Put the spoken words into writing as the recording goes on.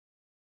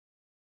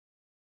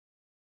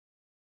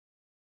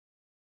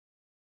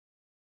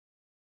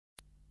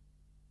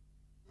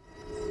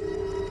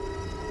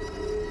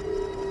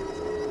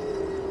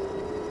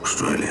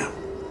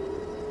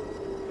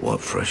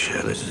fresh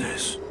hell is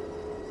this?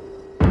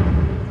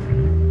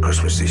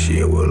 Christmas this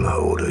year will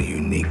hold a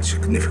unique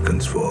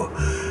significance for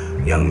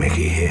young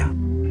Mickey here.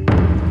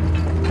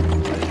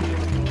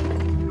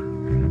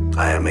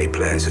 I have made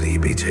plans that he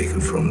be taken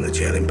from the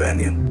jail in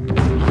Banyan,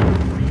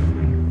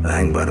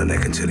 hanged by the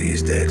neck until he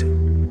is dead.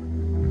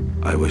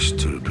 I wish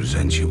to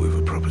present you with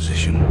a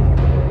proposition.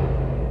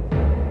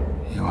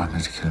 You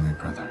wanted to kill me,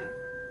 brother.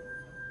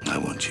 I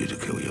want you to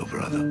kill your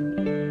brother.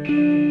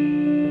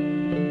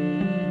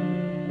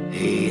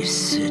 He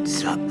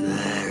sits up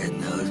there in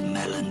those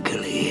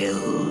melancholy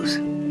hills.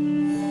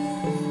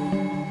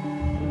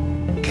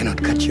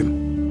 Cannot catch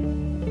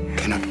him.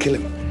 Cannot kill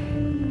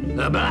him.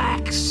 The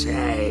blacks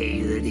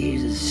say that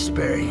he's a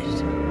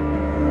spirit.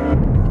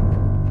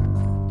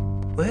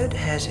 Word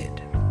has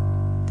it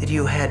that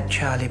you had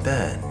Charlie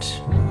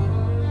Burns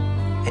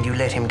and you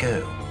let him go.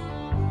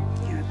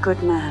 You're a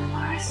good man,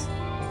 Morris.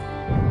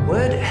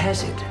 Word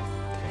has it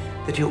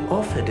that you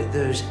offered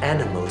those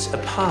animals a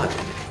pardon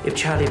if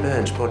Charlie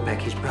Burns brought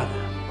back his brother.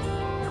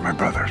 You're my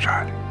brother,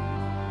 Charlie.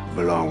 You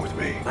belong with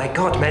me. My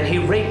God, man, he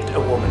raped a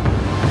woman.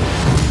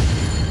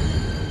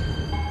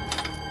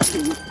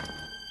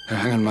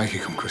 Hang on, Mikey,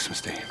 come Christmas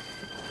Day.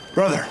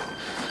 Brother!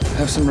 I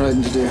have some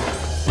riding to do.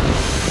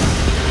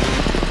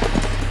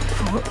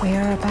 For what we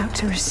are about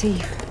to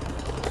receive,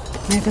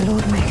 may the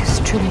Lord make us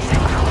truly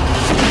thankful.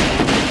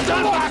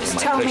 Don't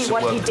Tell me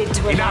what he did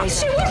to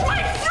Eliza. She was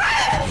my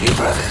friend! Your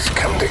brother's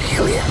come to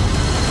kill you.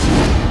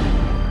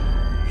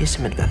 Here's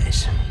some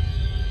advice.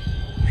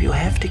 If you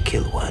have to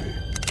kill one,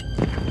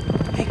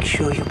 make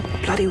sure you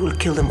bloody well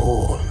kill them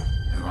all.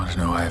 You want to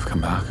know why I've come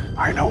back?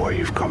 I know why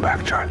you've come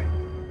back, Charlie.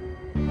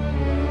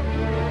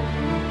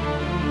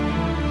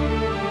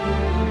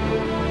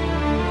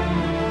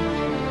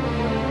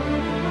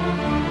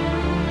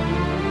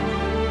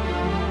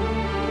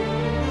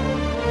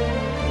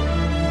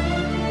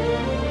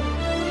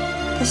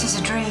 This is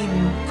a dream.